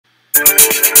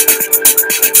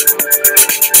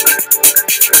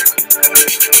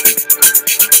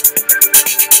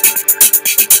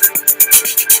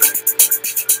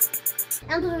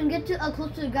And when we get to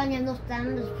close to the gun, you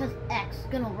understand, just press X. It's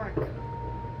gonna work.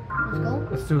 Let's go.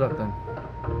 Let's do that then.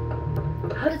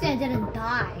 Good thing I didn't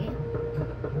die.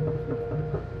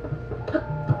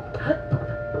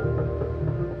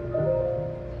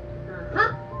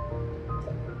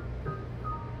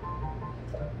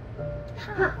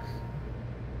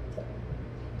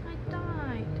 I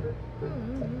died.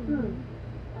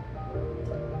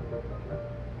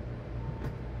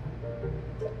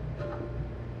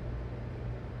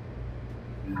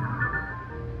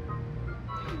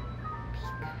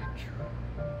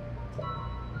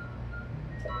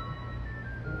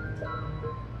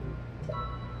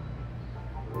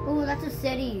 Oh, that's the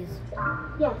cities.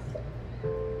 Yes.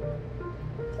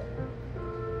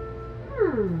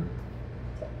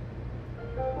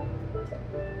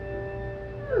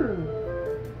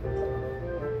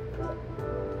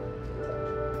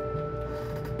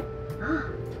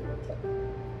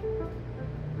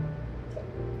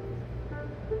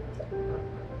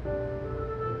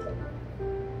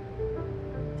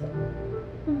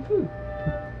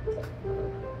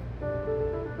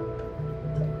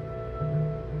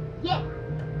 Yeah.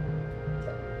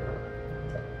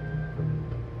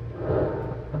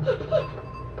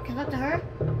 Can I talk to her?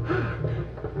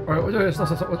 Alright,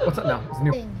 what's that now? It's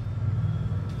new. Thing.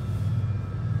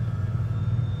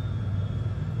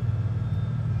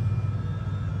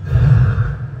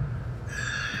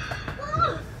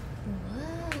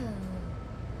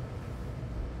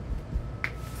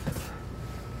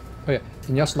 Oh yeah,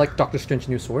 and you also like Doctor Strange's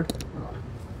new sword?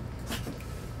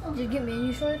 Did you get me a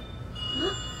new sword?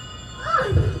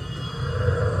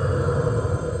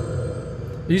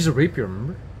 You use a rapier,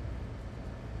 remember?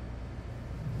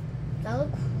 That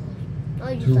look cool.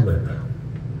 I'll use Tulip, that.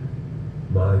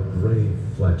 my brave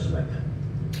fledgling.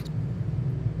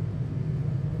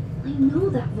 I know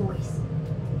that voice.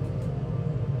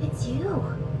 It's you.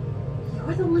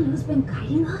 You're the one who's been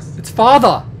guiding us? It's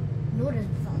father! No, it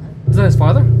isn't, father. Is that his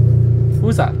father?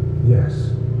 Who's that?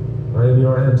 Yes, I am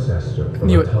your ancestor from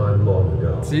Knew a it. time long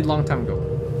ago. See, long time ago.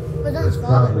 But that's I his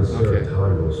proudly father. served Okay.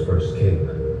 Hyrule's first king.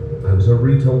 I was a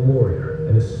Rito warrior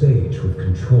and a sage with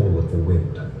control of the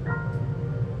wind.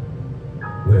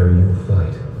 Where you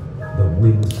fight, the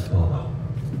winds follow.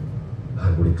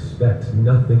 I would expect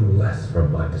nothing less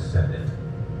from my descendant.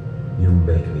 You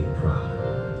make me proud.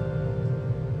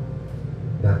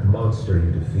 That monster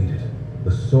you defeated,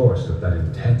 the source of that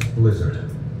intense blizzard,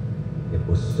 it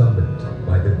was summoned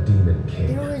by the Demon You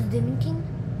King. know who's Demon King?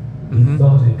 He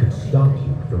thought it could stop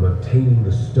you from obtaining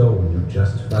the stone you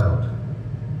just found.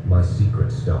 My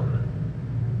secret stone.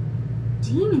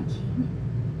 Demon King?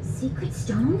 Secret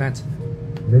stone? Vance,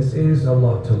 This is a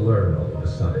lot to learn all of a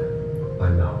sudden. I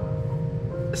know.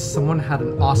 someone had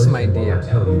an But awesome listen while I idea.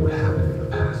 tell you what happened in the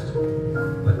past. A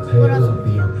What tale else? of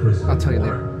the imprisoned I'll tell you war.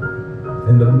 later.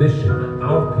 And the mission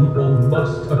our people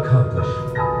must accomplish.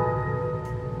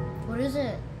 What is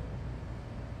it?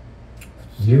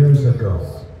 Years ago,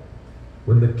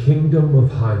 when the kingdom of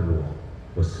Hyrule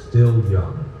was still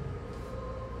young,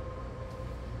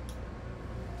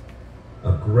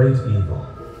 a great evil,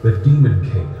 the Demon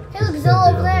King, Hey, look, descended Zelda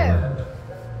over on the there.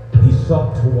 land. He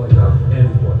sought to wipe out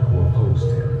anyone who opposed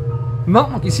him.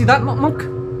 Monk, you see that, Monk?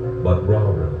 But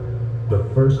Rauru, the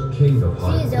first king of See,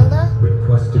 Hyrule, Zelda?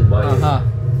 requested my aid, Uh-huh.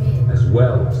 Yeah. as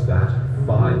well as that of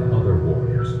 5 other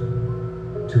warriors,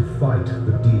 to fight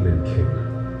the Demon King.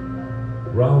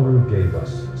 Rauru gave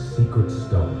us secret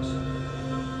stones.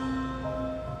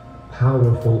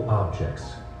 Powerful objects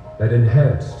that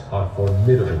enhanced our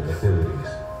formidable abilities.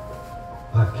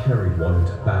 I carried one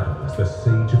into battle as the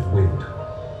Sage of Wind.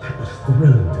 It was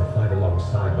thrilling to fight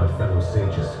alongside my fellow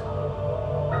sages.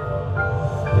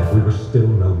 Yet we were still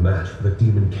no match for the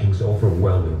Demon King's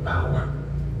overwhelming power.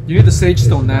 You need the Sage His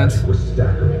Stone, Nance. magic was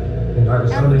staggering, and I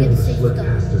was I don't unable get to Sage slip Stone.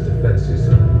 past his defenses,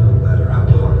 no matter how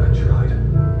hard I tried.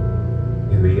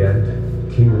 In the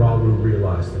end, King Rauru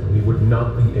realized that we would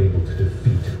not be able to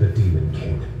defeat the Demon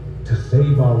King. To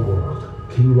save our world,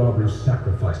 King Rauru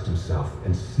sacrificed himself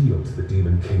and sealed the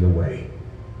Demon King away.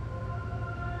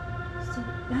 So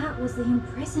that was the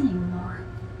imprisoning war.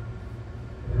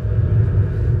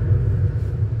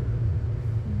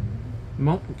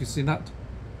 Monk, you see that?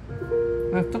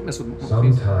 Don't mess with Monk, please.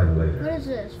 Sometime What later, is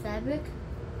this? Fabric?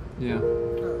 Yeah.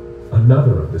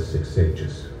 another of the 6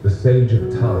 sages, the Sage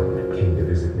of Time, came to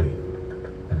visit me,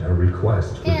 and her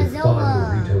request would Yeah, define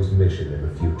Zelda. Rito's mission in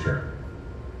the future.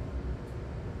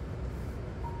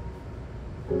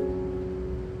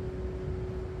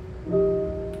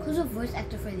 Who's a voice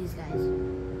actor for these guys?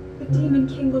 The Demon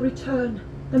King will return.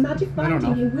 The magic I don't binding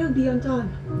know. him will be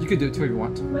undone. You could do it too if you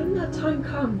want. When that time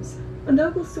comes, a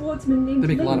noble swordsman named They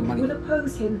make a lot of Link money. will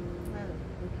oppose him.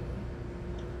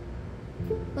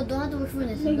 But don't have to wait for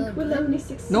this. Link will only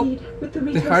succeed Nope. with the They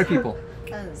Rito's hire help. people.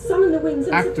 Summon the winds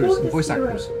and Actors support and this voice hero.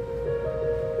 actors.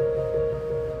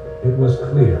 It was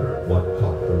clear what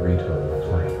part the Rito would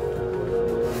play.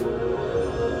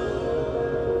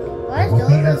 Why It is will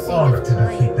be Zelda an honor saying to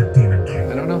it's defeat the Demon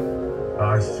King. I don't know.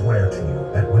 I swear to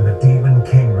you that when the Demon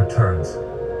King returns,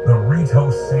 the Rito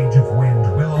Sage of Wind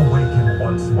will awaken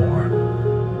once more.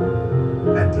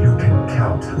 And you can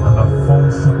count on the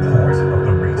full support of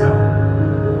the Rito.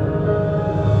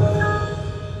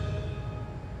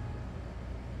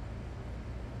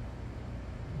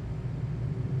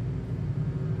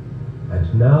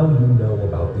 And now you know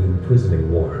about the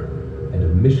imprisoning war, and a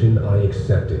mission I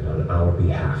accepted on our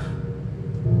behalf.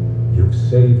 You've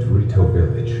saved Rito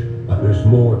Village, but there's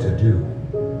more to do.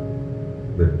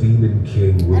 The Demon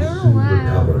King will I don't know soon why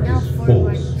recover now his Fort full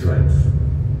Wayne. strength.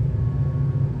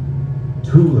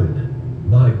 Tulin,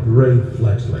 my brave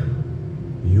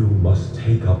fledgling, you must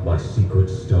take up my secret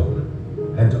stone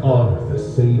and honor the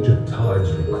Sage of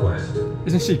Time's request.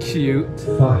 Isn't she cute?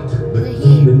 Fight the Is it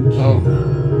he? Demon King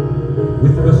Oh.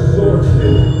 with the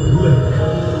swordsman Link.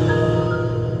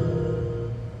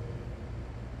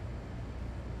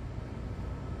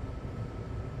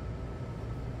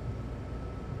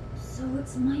 So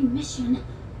it's my mission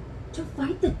to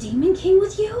fight the Demon King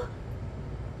with you?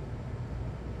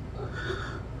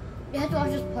 You have to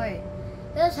watch this part.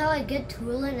 That's how I get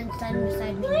Tulin and stand him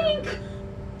beside me. Link!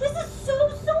 This is so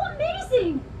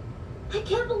amazing! I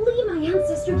can't believe my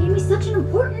ancestor gave me such an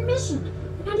important mission,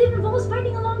 and it involves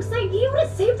fighting alongside you to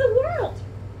save the world!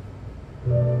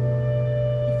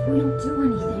 If we don't do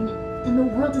anything, then the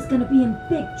world is gonna be in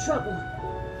big trouble.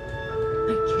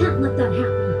 I can't let that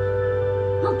happen.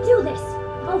 I'll do this!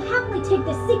 I'll happily take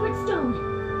this secret stone!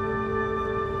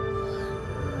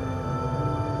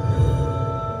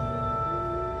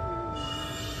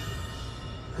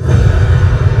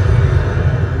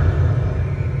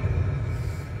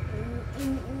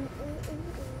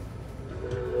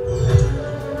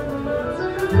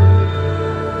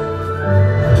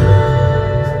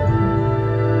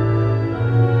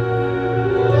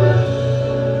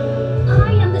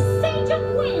 I am the Sage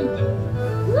of Wind!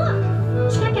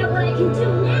 Look! Check out what I can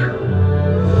do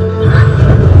now!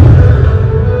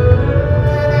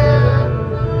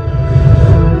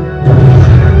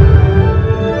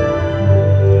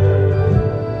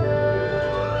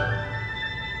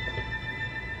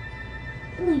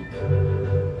 Link,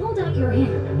 hold out your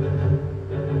hand.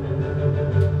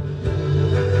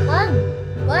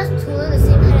 Why is Tulin the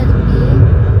same height as me?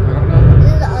 I don't know. And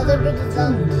then the other bitch is a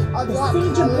The lot Sage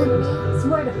of taller than Wind me.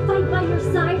 swore to fight by your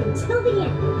side until the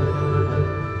end.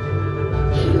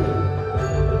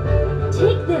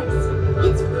 Take this.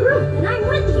 It's proof that I'm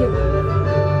with you.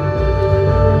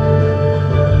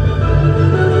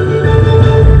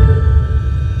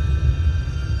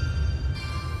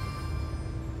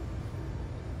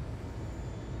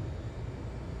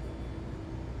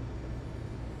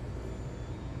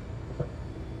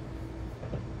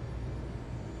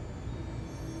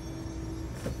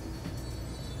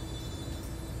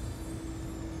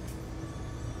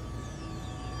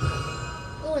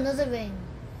 Oh, another ring.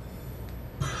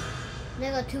 And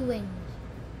I got 2 wings.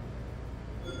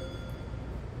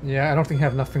 Yeah, I don't think I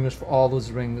have enough fingers for all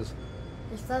those rings.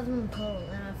 There's 5 of them total,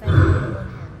 and I found them in one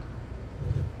hand.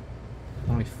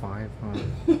 Only 5?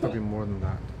 Probably more than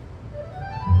that.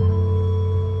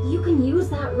 You can use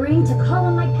that ring to call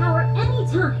on my power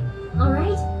anytime,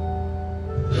 alright?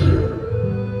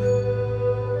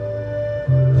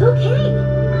 Okay,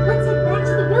 let's head back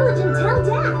to the village and tell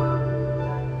Dad.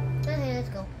 Okay, let's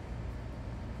go.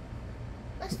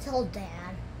 Let's tell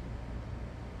Dad.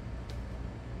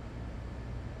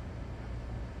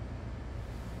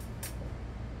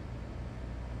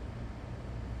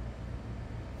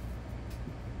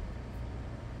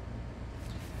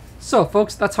 So,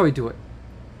 folks, that's how we do it.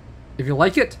 If you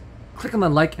like it, click on the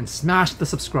like and smash the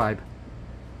subscribe.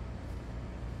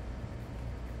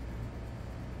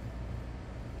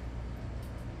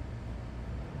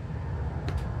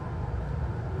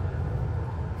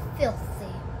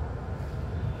 Filthy.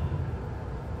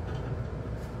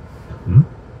 Hmm?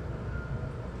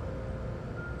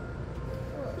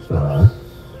 So?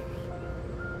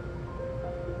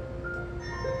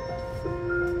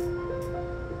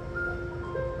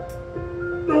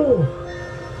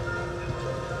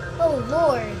 Oh,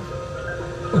 Lord.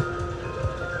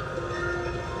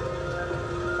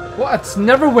 Well, it's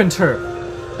Neverwinter!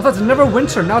 I thought it's never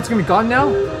winter. Now it's gonna be gone now?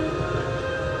 I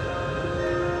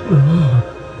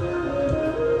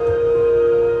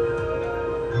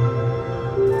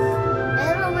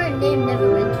don't know where it named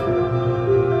Neverwinter.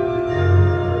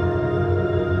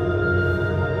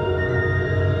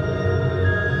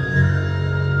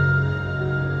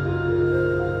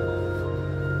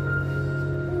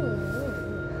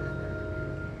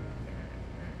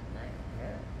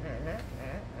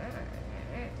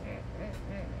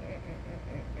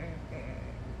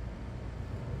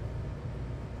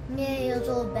 Yeah, it's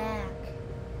all back.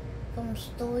 From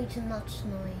snowy to not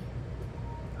snowy.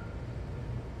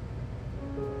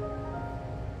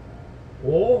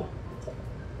 Oh?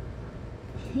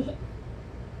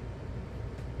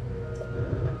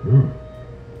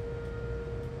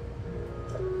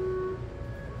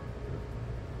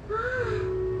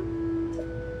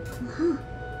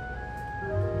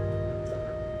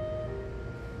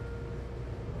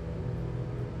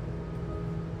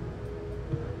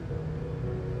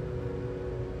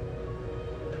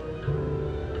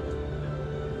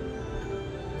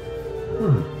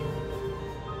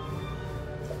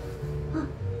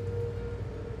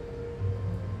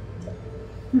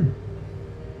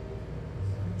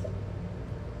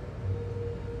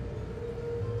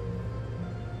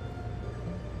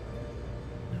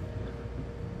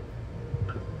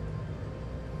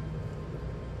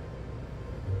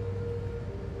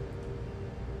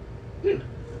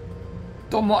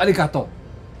 Domo arigato.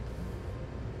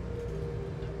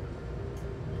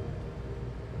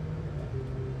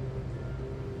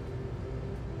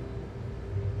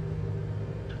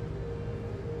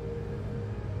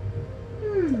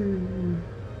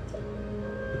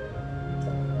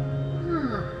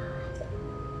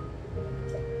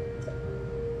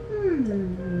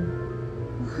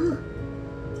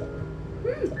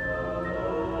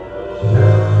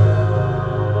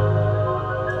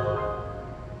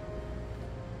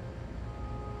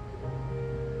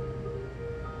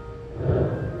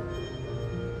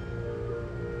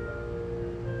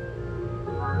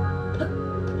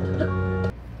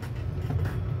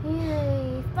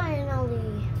 Yay,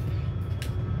 finally.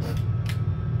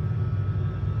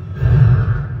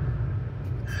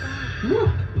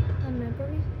 A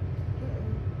memory?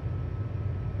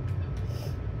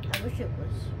 I wish it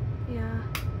was. Yeah.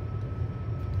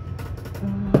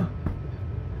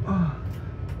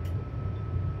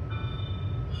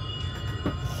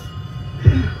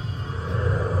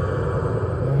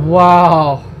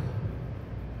 Wow.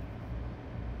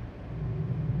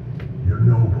 Your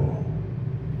noble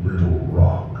little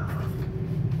rock.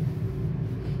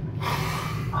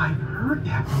 I've heard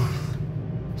that voice.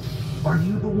 Are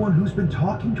you the one who's been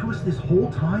talking to us this whole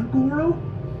time, Goro?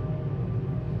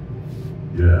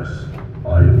 Yes,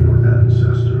 I am your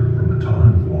ancestor from a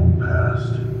time long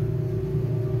past.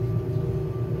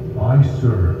 I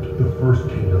served the first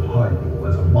king of Hyrule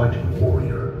as a mighty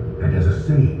warrior, and as a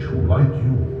sage who, like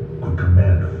you, could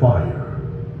command fire.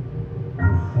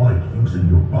 You fight using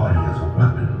your body as a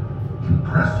weapon.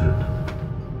 Impressive.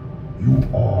 You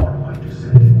are my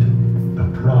descendant, the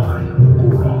pride of the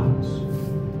Gorons.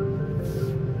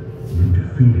 You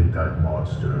defeated that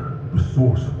monster, the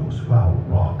source of those foul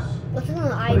rocks. What's another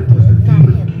But I it was the did, not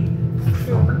Demon him. King who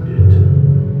summoned it.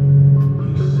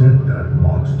 He sent that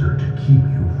monster to keep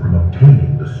you from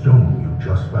obtaining the stone you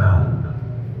just found.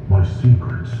 My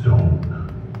secret stone.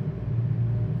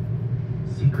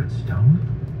 Secret stone?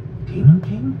 Demon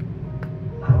King?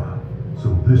 Huh. So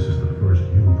this is the first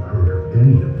you've heard of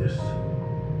any of this.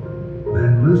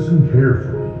 Then listen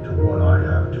carefully to what I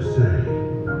have to say.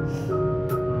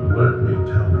 Let me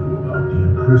tell you about the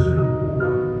imprisoning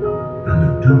war and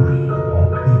the duty of our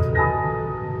people.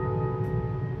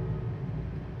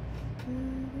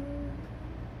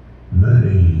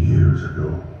 Many years ago,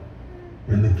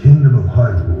 in the kingdom of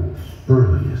Hyrule's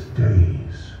earliest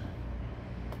days,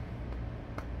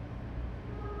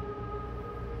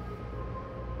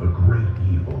 a great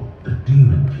evil, the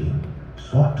Demon King,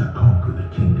 sought to conquer the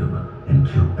kingdom and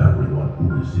kill everyone who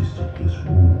resisted his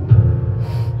rule.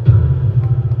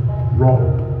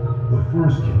 Hyrule, the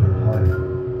first king of Hyrule,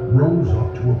 rose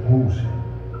up to oppose him,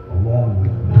 along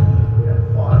with me and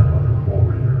 5 other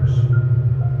warriors.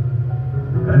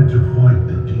 And to fight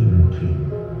the Demon King,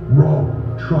 Hyrule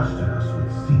trusted us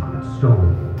with secret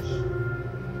stones.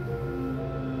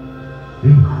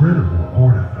 Incredible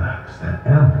artifacts that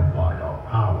amplified our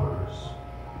powers.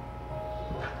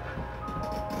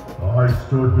 I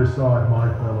stood beside my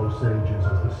fellow sages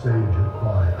as the sage of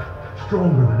fire,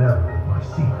 stronger than ever with my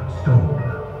secret stone.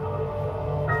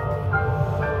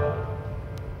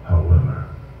 However,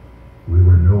 we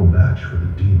were no match for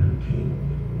the Demon King.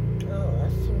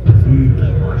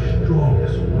 Even my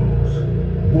strongest blows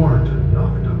weren't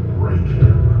enough to break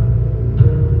him.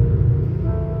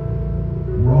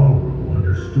 Raul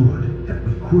understood that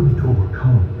we couldn't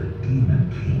overcome the Demon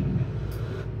King.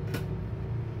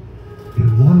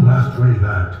 In one last brave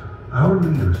act, our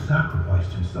leader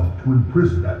sacrificed himself to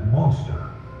imprison that monster.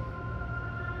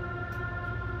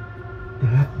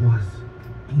 That was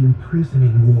the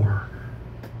imprisoning war.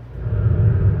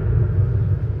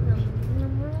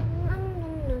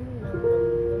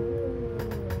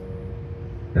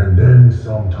 And then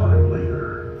sometime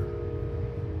later,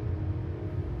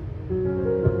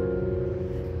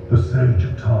 the Sage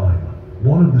of Time,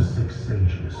 one of the 6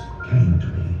 sages, came to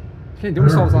me. Okay, did we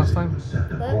saw this last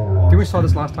time? Did we saw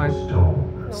this last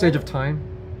time? Sage of Time?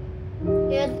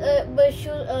 Yeah, but she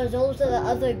was also the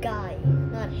other guy,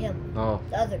 not him. Oh.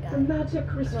 The other guy. The magic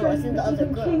No, I restraining think the the other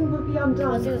Demon girl. King will be undone.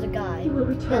 Unless he was a guy. He will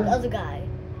Not return. the other guy.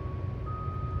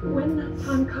 When that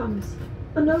time comes,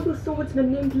 a noble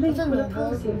swordsman named Link What's a will noble?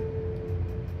 oppose him.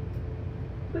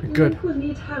 But Good. Link will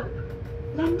need help.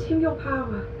 Lend him your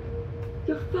power,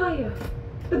 your fire,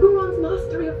 the Goron's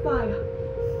mastery of fire.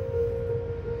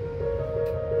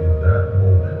 In that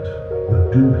moment, the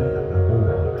duty of the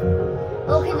Goron people.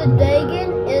 Okay, the dragon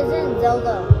isn't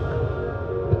Zelda.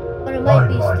 But it might I'd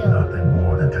be like still. nothing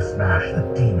more than to smash the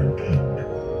Demon King.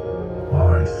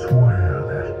 I swear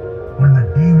that when the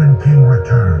Demon King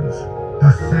returns,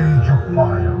 the Sage of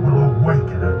Fire will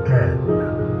awaken again.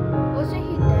 Wasn't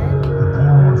he dead? The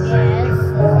Goron Sage Yes, and the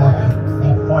Goron that's people what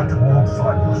I'm will fight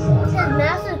alongside your His swordsman.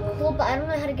 mask is cool, but I don't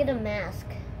know how to get a mask.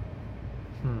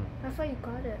 I thought you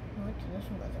got it. What? This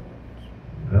one doesn't work.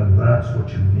 And that's what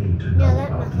you need to know Yeah, that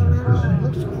about mask the imprisoning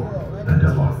looks war cool. and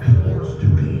of our people's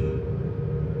duty.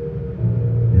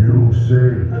 You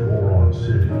saved Goron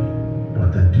City,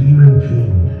 but the Demon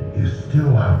King is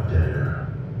still out there.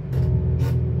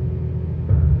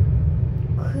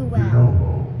 Cool.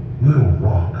 Novo, Little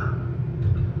Rock,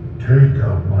 take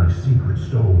out my secret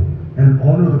stone and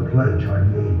honor the pledge I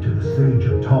made to the Sage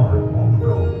of Time long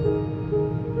ago.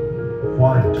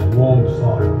 Fight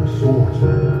alongside the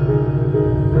swordsman.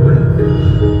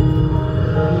 Link.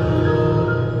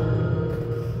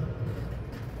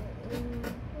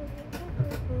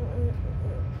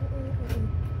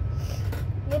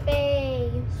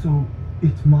 Yippee! So,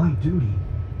 it's my duty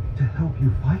to help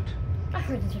you fight? I've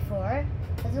heard this before.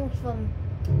 This one's from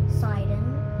Sidon.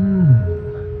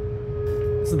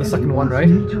 This is the And second you one, want right?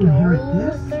 me to inherit No,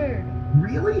 this? third.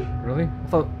 Really? Really? I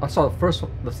thought I saw the first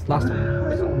one, the last one.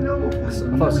 I don't know if I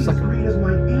I'm thought it was really the as second. great as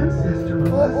my ancestor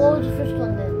What was. was the first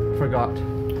one then? Forgot.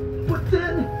 But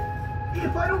then,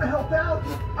 if I don't help out,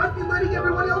 I'd be letting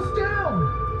everyone else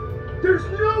down. There's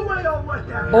no way I'll let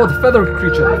that happen. Oh, the feather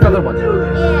creature, the feather one. Do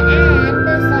this. Yeah, and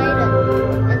the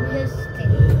Sidon. And his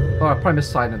thing. Oh, I probably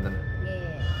missed Sidon then. Yeah.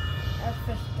 That's the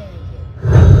first thing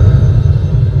I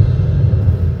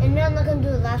did. And now I'm not gonna do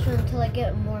the last one until I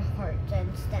get more heart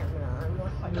and stamina. More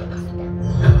heart and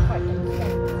stamina. Heart and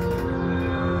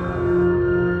stamina.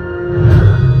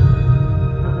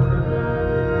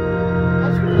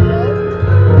 That's cool.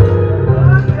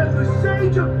 I am the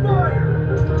Sage of Fire.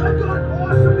 I've got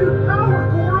awesome new power,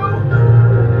 Goro.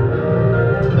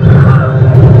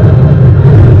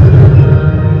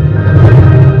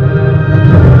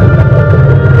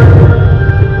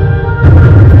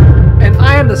 And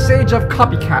I am the Sage of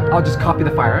Copycat. I'll just copy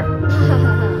the fire.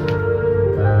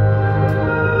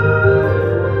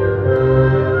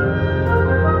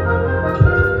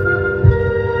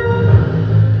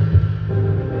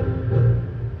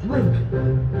 Link,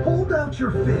 hold out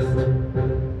your fist.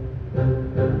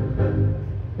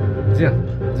 Yeah,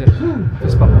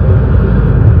 fist bump.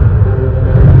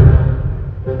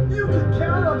 You can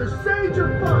count on the Sage of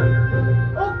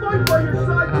Fire. I'll fight by your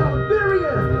side till the very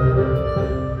end.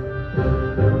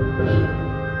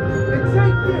 And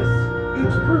take this.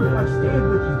 It's proof I stand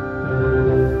with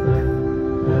you.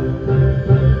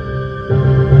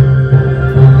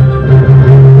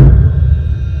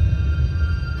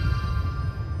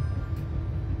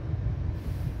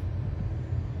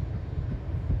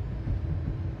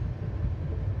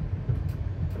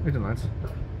 We did nice. Just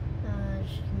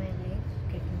my legs,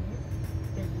 kicking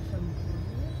it. This is some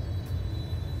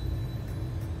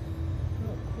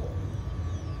cool.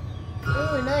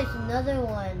 Oh, nice, another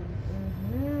one.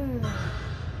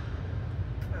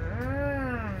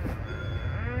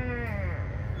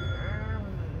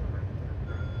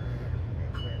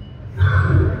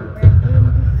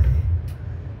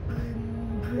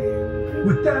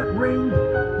 With that ring,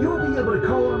 you'll be able to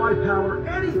call on my power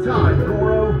anytime,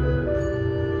 Goro.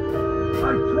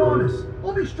 I promise,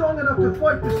 I'll be strong enough to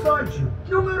fight beside you,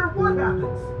 no matter what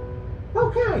happens.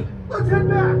 Okay, Let's head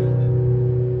back!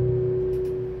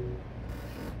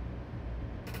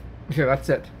 Okay, that's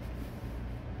it.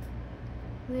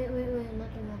 Wait,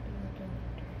 nothing.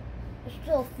 There's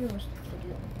still a few more steps to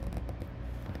do.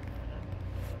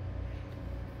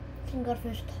 I gotta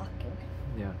finish talking.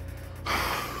 Yeah.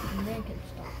 And then can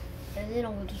stop. And then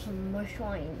I'll go to some more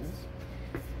shrines.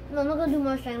 No, I'm not gonna do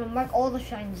more shrines. I'm gonna mark all the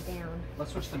shrines down.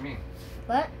 Let's switch the meme.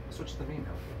 What? Let's switch the meme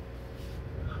now.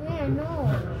 Yeah, I know.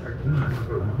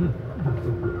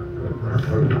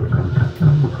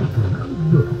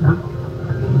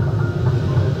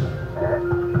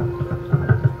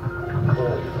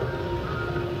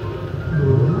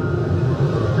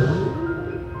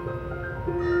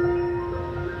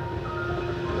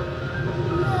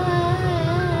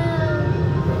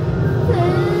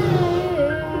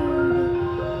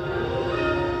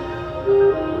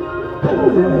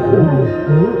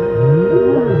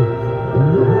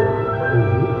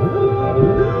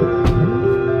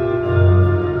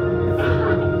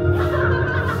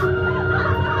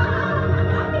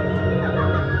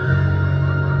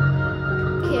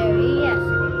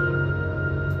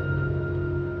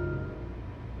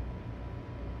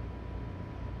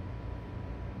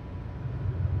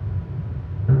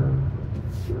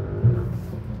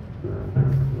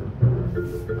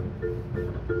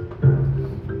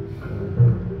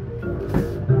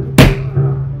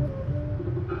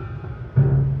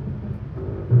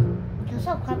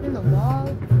 Stop clapping the wall.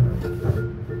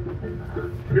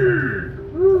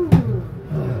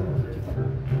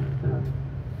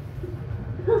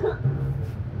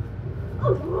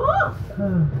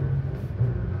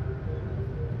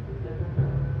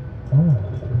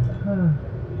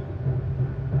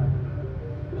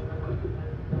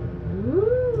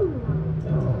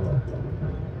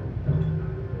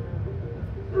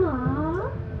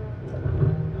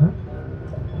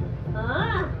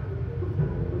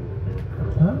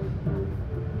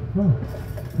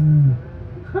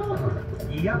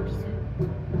 Yep.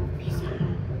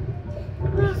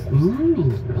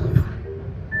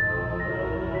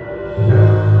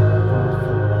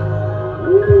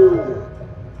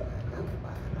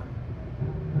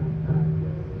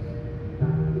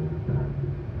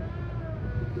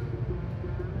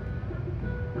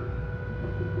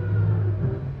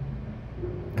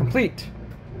 Complete.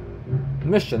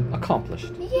 Mission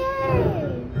accomplished.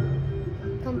 Yay!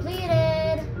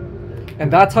 Completed.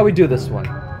 And that's how we do this one.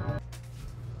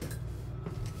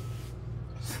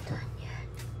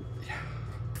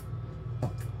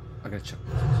 I gotta check.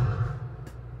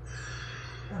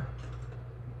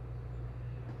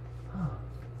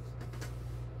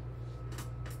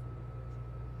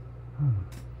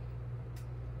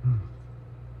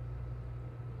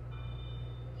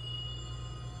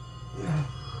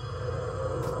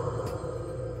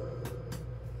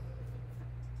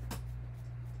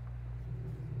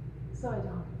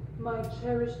 Sidon, my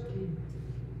cherished king.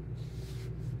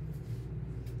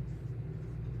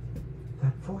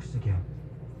 That voice again.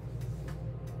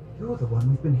 You're the one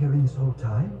we've been hearing this whole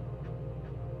time?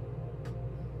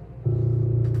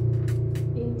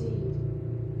 Indeed,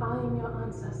 I am your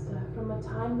ancestor from a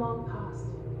time long past.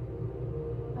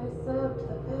 I served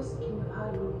the first king of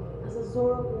Hyrule as a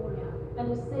Zora warrior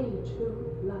and a sage who,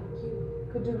 like you,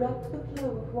 could direct the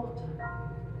flow of water.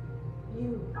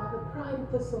 You are the pride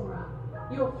of the Zora,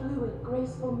 your fluid,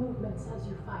 graceful movements as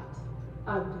you fight.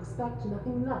 I would expect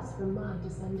nothing less from my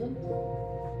descendant.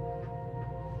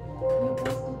 You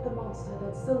bested the monster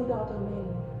that sullied our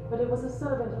domain, but it was a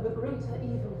servant of a greater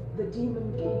evil, the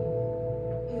Demon King.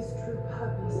 His true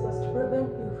purpose was to prevent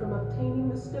you from obtaining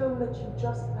the stone that you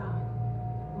just found.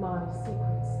 My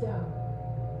secret stone.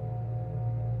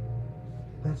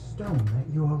 That stone that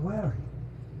you are wearing?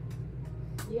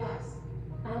 Yes.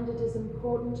 And it is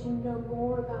important you know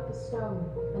more about the stone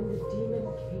and the Demon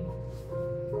King.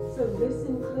 So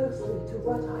listen closely to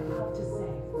what I have to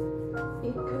say.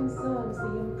 It concerns the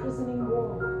imprisoning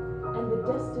war and the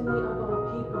destiny of our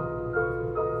people.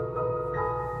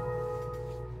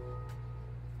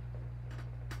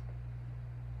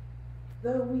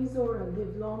 Though we Zora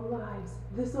live long lives,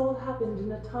 this all happened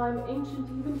in a time ancient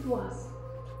even to us.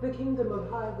 The kingdom of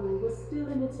Hyrule was still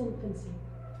in its infancy.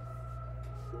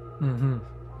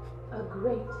 A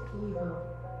great evil,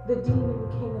 the Demon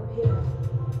King, appeared.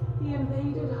 He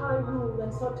invaded Hyrule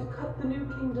and sought to cut the new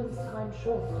kingdom's time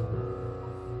short.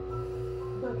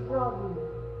 But Rahu,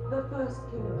 the first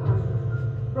king of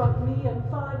Hyrule, brought me and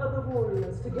 5 other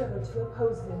warriors together to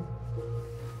oppose him.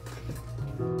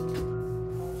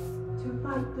 To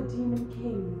fight the Demon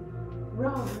King,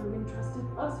 Rahu entrusted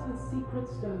us with secret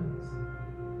stones.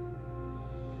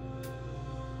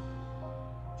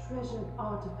 treasured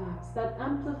artifacts that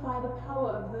amplify the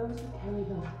power of those who carry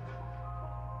them.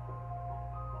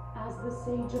 As the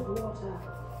Sage of Water,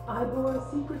 I bore a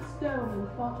secret stone and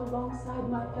fought alongside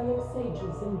my fellow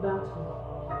sages in battle.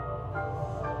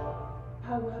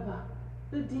 However,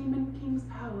 the Demon King's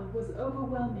power was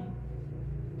overwhelming.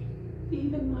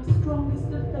 Even my strongest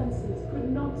defenses could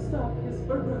not stop his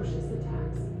ferocious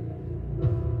attacks.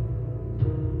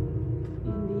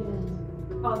 In the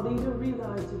end, our leader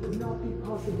realized it would not be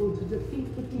possible to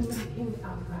defeat the Demon King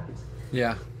outright.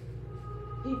 Yeah.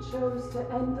 He chose to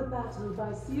end the battle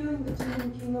by sealing the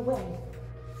Demon King away,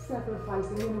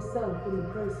 sacrificing himself in the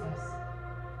process.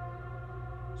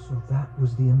 So that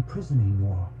was the imprisoning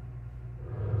war.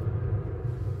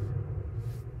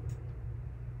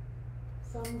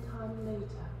 Sometime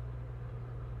later,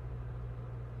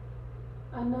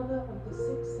 another of the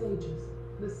 6 sages,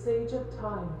 the Sage of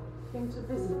Time, came to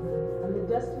visit me, and the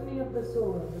destiny of the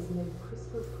Zora was made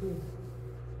crystal clear.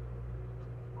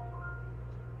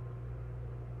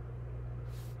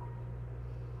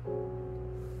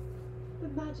 The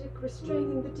magic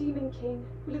restraining the Demon King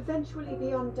will eventually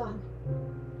be undone.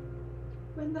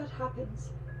 When that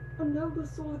happens, a noble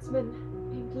swordsman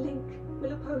named Link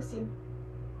will oppose him.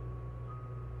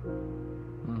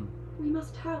 We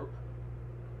must help.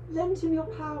 Lend him your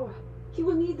power. He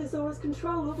will need the Zora's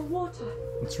control over water.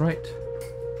 That's right.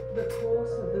 The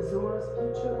course of the Zora's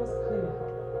future was clear.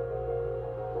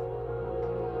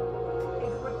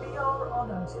 It would be our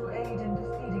honor to aid in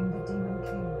defeating the Demon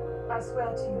King. I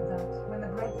swear to you that, when the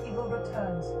Great Eagle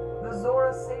returns, the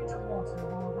Zora Sage of Water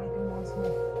will awaken once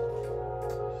more.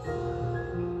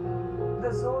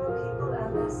 The Zora people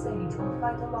and their sage will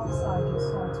fight alongside you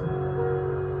swordsmen.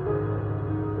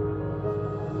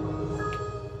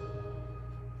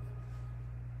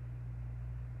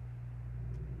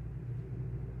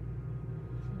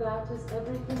 That is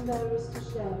everything there is to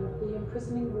share of the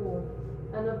imprisoning war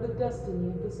and of the destiny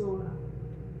of the Zora.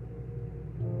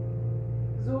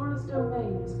 Zora's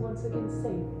domain is once again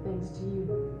safe thanks to you.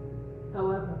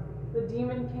 However, the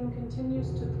Demon King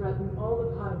continues to threaten all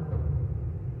of Hyrule.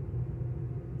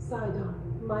 Sidon,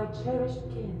 my cherished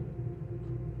kin,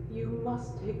 you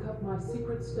must take up my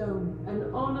secret stone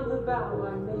and honor the vow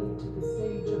I made to the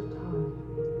Sage of Time.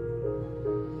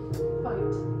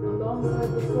 Fight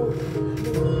alongside the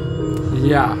soldiers.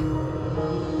 Yeah.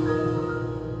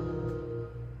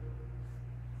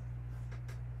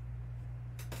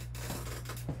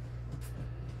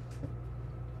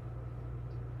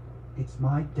 It's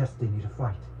my destiny to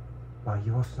fight by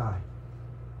your side.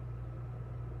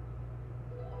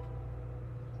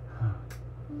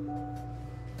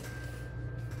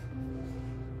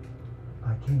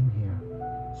 I came here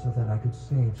so that I could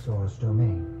save Zora's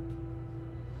domain.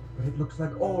 But it looks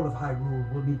like all of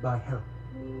Hyrule will need my help.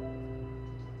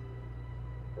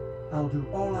 I'll do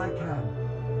all I can,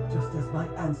 just as my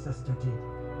ancestor did.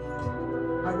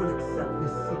 I will accept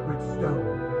this secret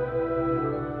stone.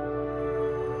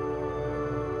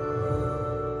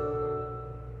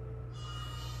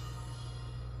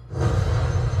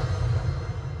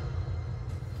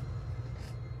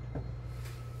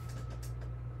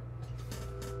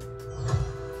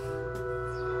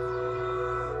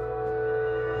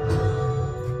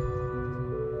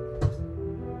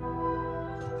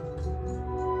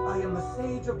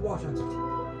 Sage of Water.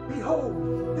 Behold,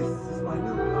 this is my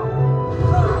new power.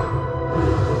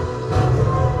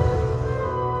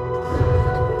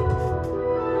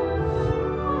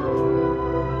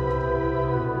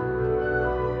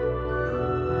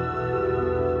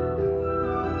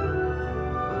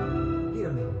 Here,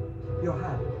 Link, your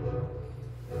hand.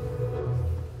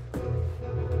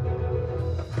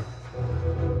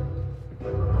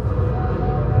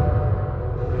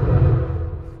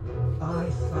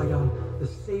 The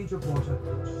Sage of Water,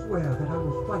 swear that I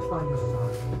will fight by your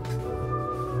side.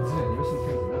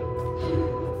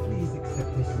 Please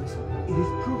accept this. It is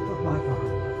proof of my vow.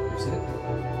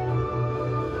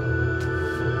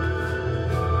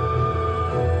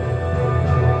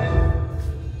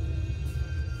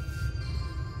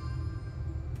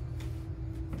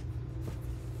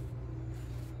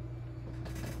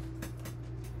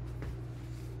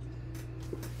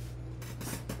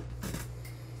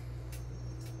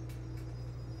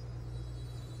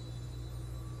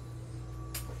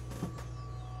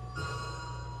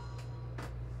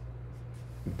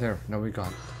 There, now we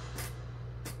got it.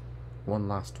 One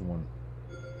last one.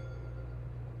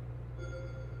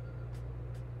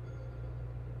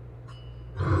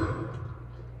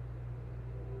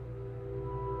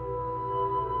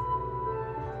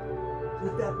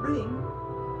 With that ring,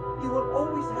 you will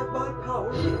always have my power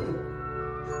with you.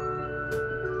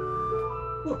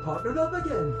 We're partnered up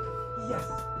again. Yes.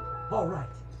 All right.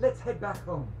 Let's head back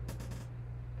home.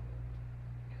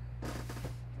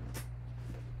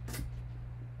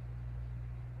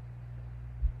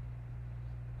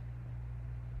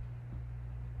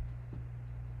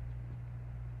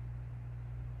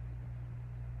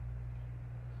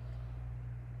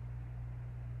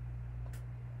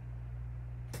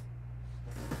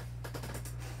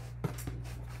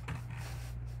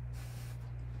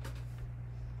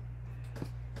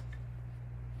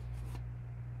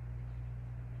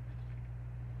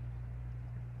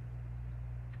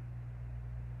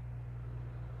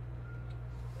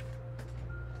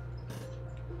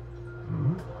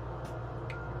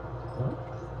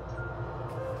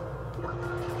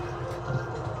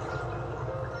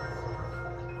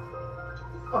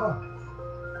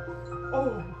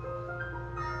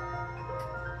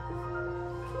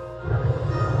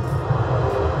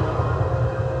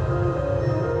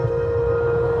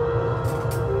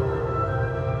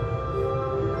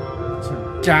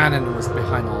 Ganon was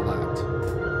behind all that.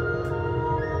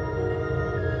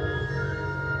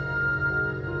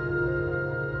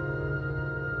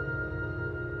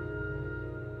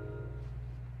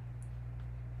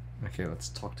 Okay, let's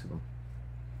talk to them.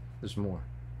 There's more.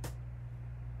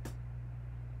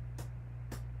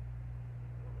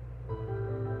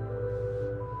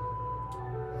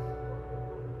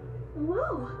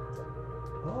 Whoa!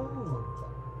 Oh.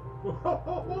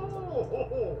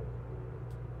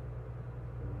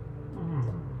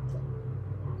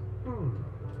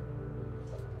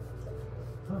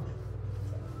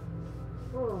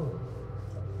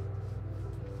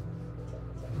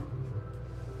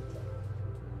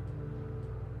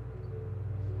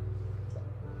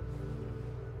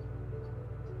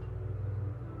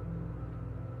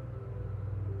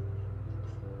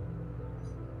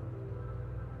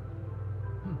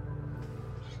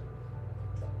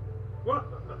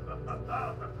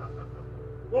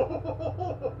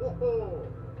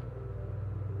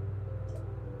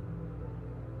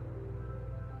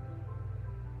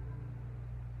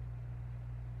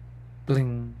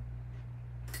 Bling.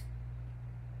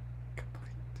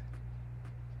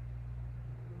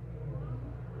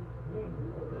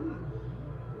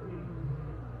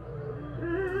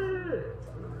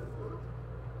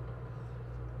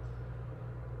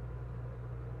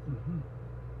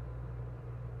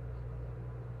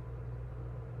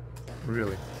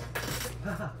 Really?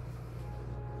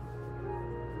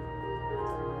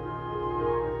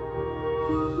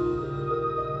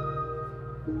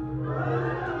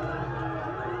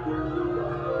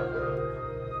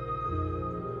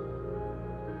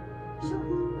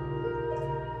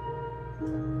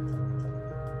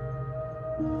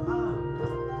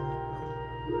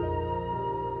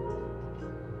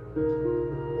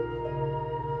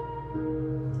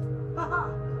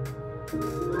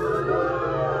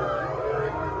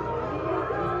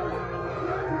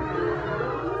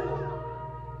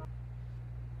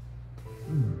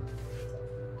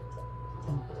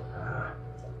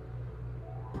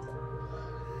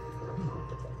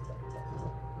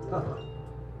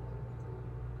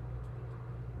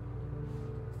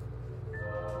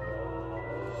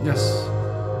 Yes.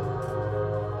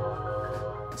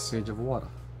 The Sage of Water.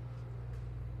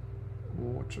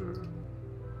 Water.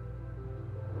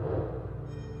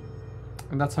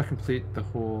 And that's how I complete the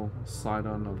whole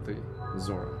side-on of the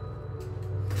Zora.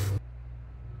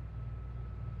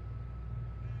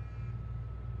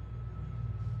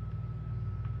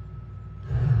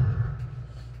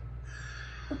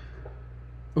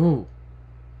 Ooh.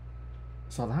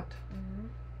 Saw that? Mm-hmm.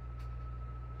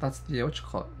 That's the what you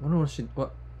call it. I wonder what she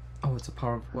what oh it's a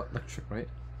power of what electric, right?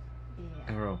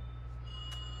 Yeah. Arrow.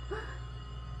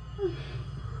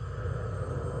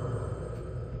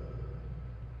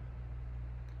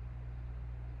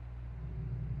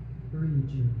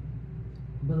 Riju,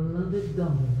 beloved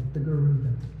daughter of the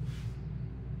Garuda.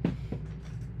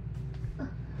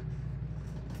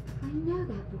 I know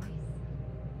that voice.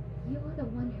 You are the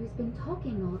one who's been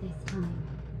talking all this time.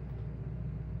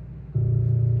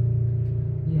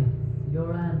 Yes,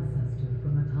 your ancestor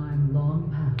from a time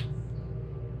long past.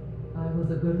 I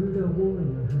was a Garuda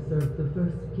warrior who served the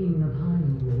first king of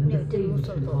Hyrule and the sage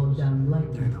who called down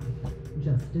lightning,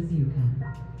 just as you can.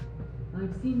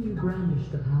 I've seen you brandish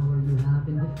the power you have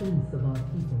in defense of our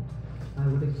people. I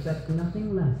would expect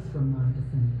nothing less from my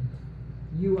descendant.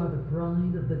 You are the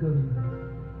pride of the Garuda.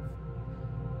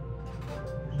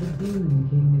 The Demon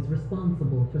King is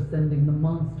responsible for sending the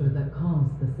monster that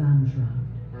caused the Sand Shroud.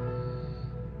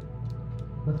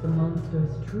 But the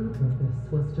monster's true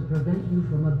purpose was to prevent you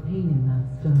from obtaining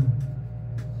that stone.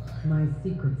 My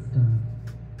secret stone.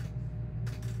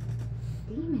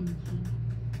 Demon King.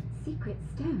 Secret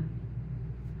stone.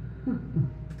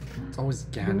 It's always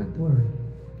Don't Ganon. worry.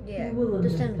 Yeah, You will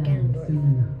this time understand Ganondorf. soon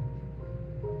enough.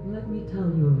 Let me tell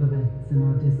you of events in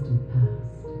our distant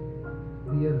past.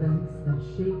 The events that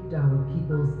shaped our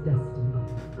people's destiny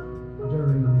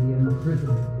during the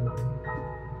imprisonment war.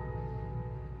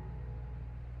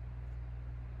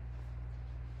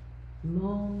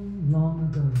 Long, long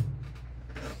ago,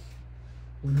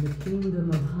 when the kingdom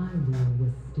of Hyrule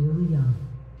was still young,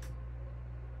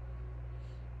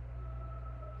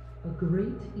 a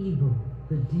great evil,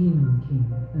 the Demon King,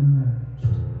 emerged.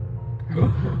 He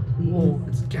attacked the Oh, innocent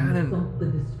it's and Ganon. sought the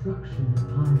destruction of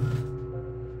Hyrule.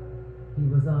 He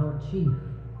was our chief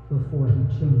before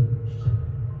he changed.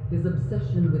 His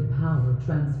obsession with power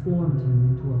transformed him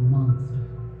into a monster.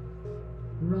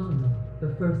 Ralu,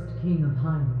 the first king of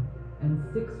Hyrule, and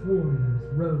 6 warriors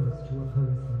rose to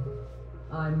oppose him.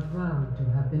 I'm proud to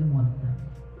have been one of them.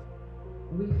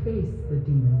 We faced the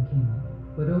Demon King,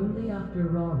 but only after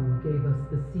Ralu gave us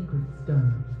the secret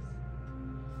stones.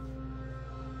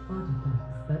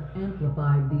 Artifacts that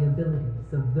amplified the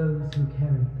abilities of those who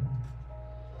carried them.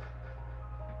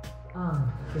 I,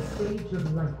 the Sage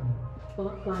of Lightning,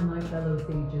 fought by my fellow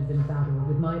sages in battle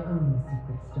with my own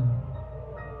secret stone.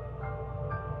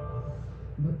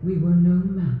 But we were no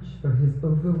match for his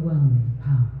overwhelming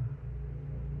power.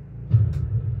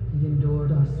 He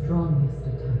endured our strongest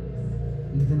attacks,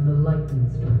 even the lightning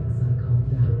strikes I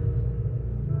called down.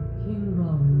 King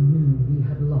Ralu knew we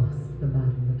had lost the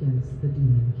battle against the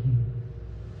Demon King.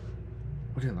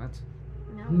 What are you, lads?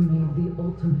 He made the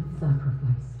ultimate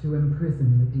sacrifice to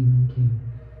imprison the Demon King,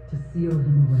 to seal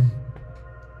him away.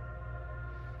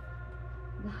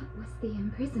 That was the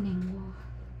imprisoning war.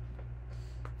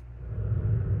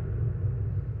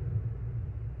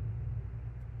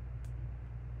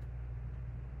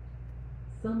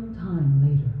 Some time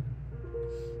later,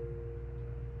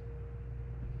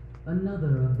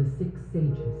 another of the 6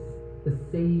 sages, the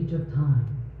Sage of Time,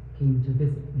 came to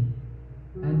visit me,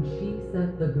 and she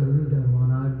set the Gerudo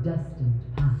on our destined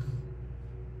path.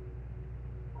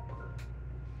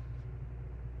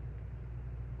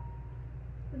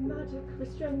 The magic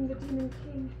restraining the Demon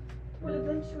King will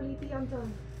eventually be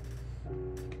undone.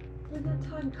 When that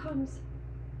time comes,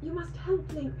 you must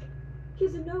help Link. He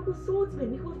is a noble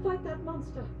swordsman who will fight that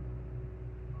monster.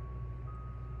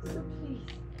 So please,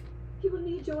 he will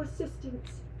need your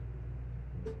assistance.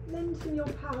 Lend him your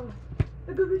power,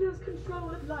 the Gerudo's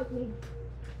control of lightning.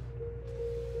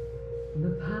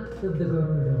 The path of the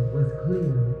Gerudo was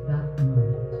clear at that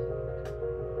moment.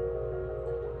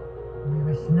 We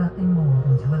wish nothing more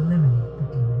than to eliminate the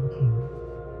Demon King.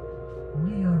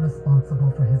 We are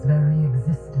responsible for his very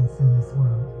existence in this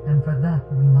world, and for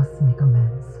that we must make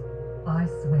amends. I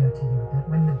swear to you that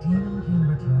when the Demon King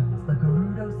returns, the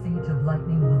Gerudo Sage of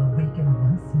Lightning will awaken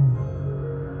once more.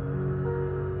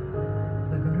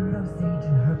 The Gerudo Sage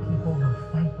and her people will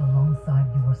fight alongside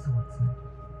your swordsman.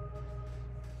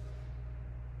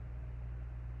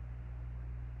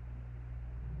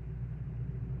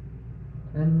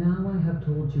 And now I have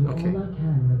told you Okay. all I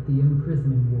can of the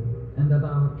imprisoning war and of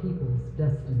our people's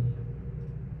destiny.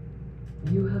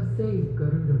 You have saved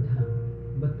Gerudo Town,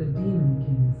 but the Demon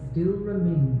King still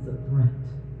remains a threat.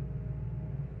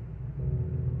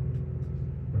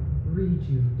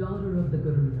 Riju, daughter of the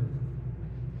Gerudo,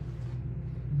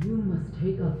 you must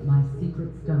take up my secret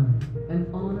stone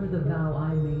and honor the vow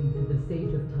I made to the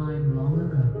Sage of Time long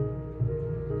ago.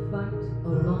 Fight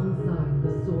alongside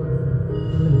the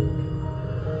swordsman, Link.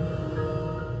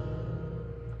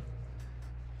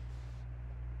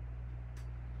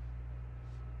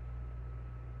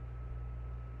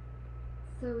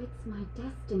 So it's my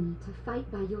destiny to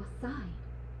fight by your side.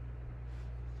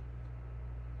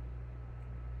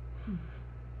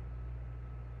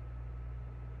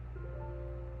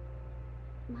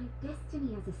 My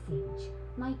destiny as a sage,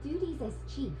 my duties as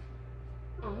chief,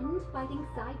 and fighting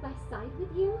side by side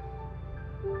with you?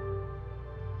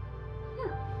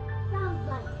 Sounds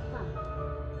like fun.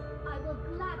 I will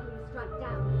gladly strike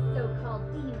down the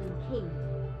so-called Demon King.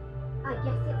 I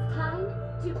guess it's time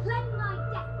to claim my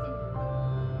destiny.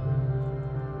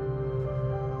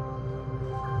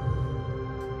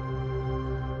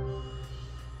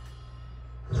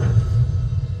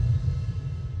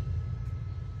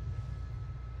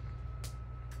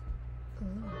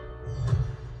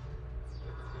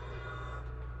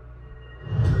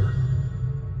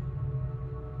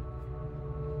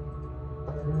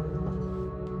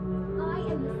 I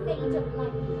am the Sage of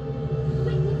Lightning.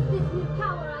 Witness this new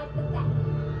power I possess.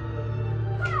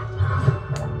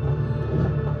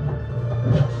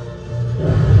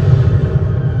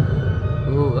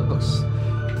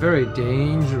 Very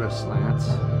dangerous, Lance.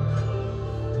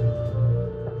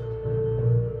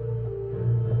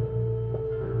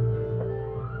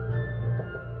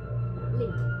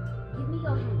 Link, give me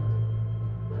your hand.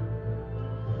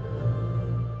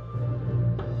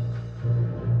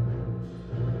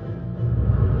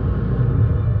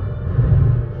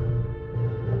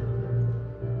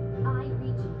 I,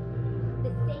 Regent, the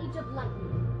Sage of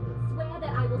Lightning, swear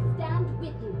that I will stand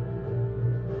with you.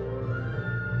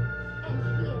 And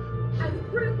here, as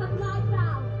proof of my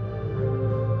vow.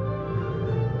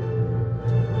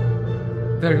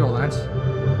 There you go, Lance.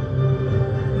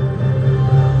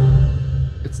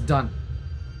 It's done.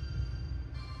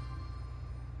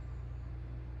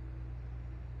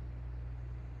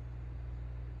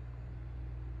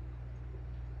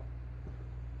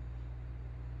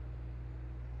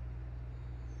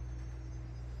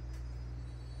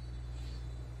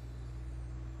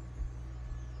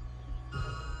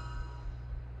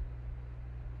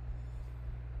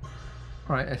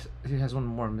 Alright, he has one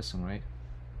more missing, right?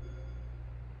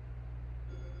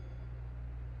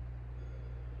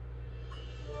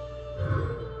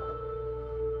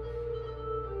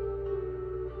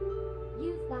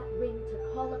 Use that ring to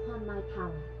call upon my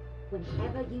power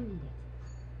whenever you need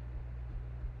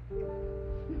it.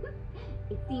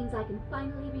 It seems I can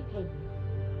finally repay you.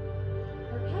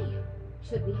 Okay,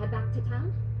 should we head back to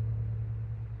town?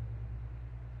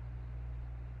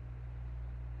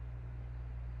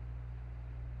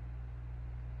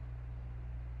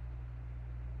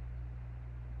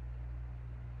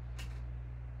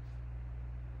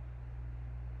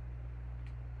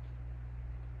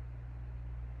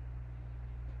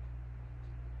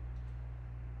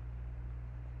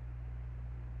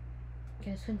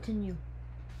 Okay, let's continue.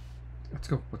 Let's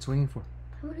go. What's waiting for?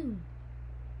 Pudding.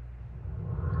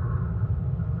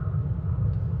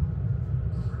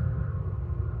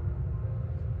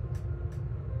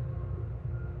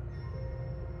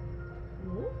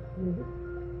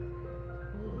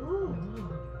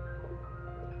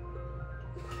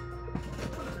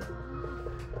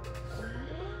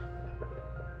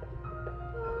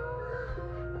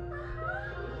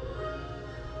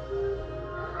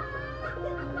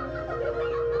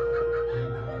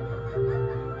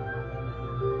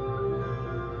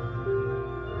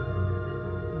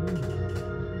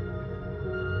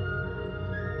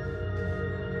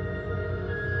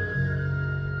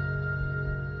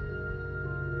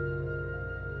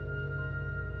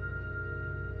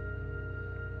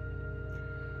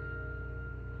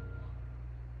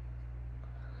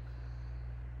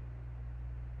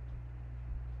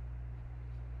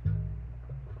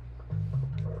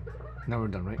 Now we're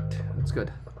done, right? That's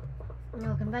good.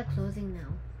 No, come back closing now.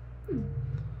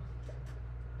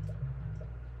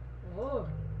 Oh.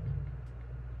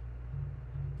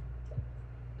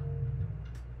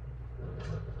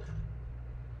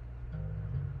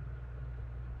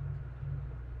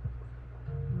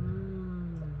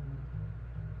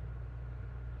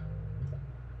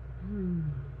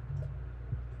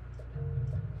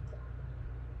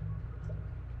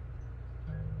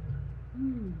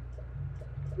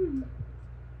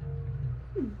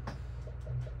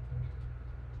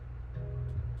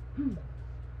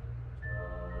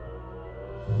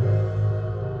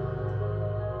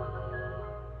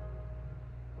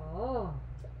 Oh.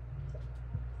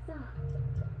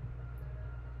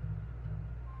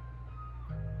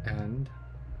 And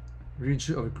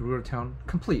Region of Hyrule Town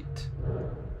complete.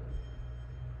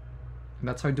 And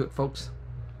that's how you do it, folks.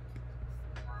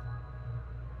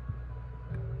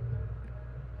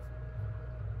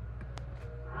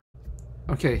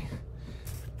 Okay.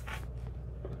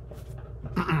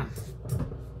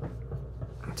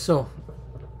 So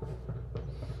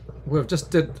we've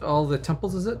just did all the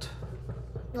temples, is it?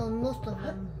 No, most of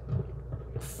them.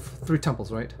 3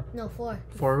 temples, right? No, 4.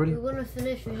 4 already? We're gonna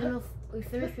finish regional. We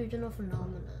finished regional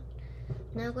phenomenon.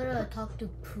 Now we're gonna talk to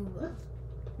Pua.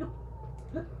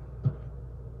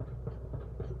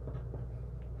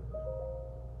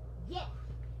 Yeah.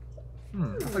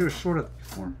 I thought you were short of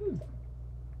before.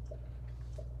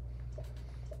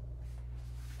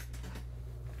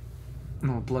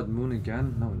 No, Blood Moon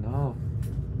again? No, no.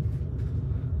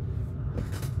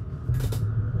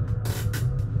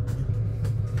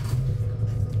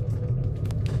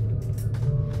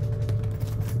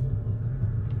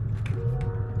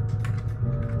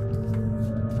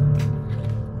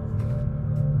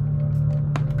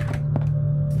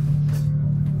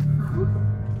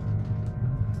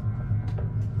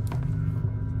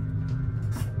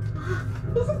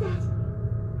 Isn't that?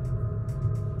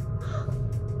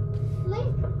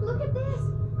 Link, look at this!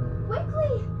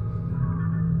 Quickly!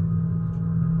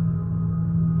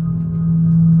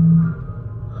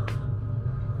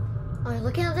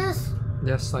 looking at this?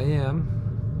 Yes, I am.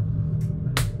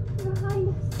 Your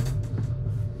Highness.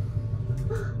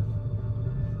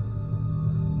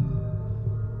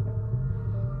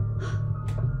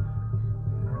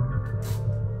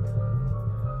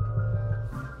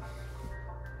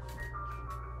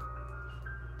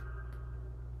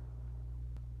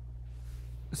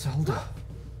 Zelda.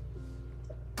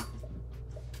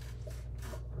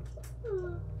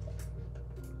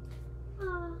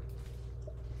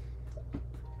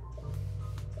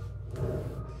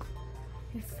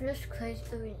 You finished crisis.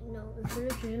 No, you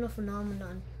finished regional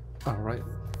phenomenon. Alright.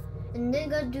 And then you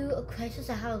gotta do a crisis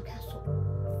at Hyrule Castle.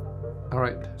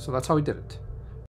 Alright, so that's how we did it.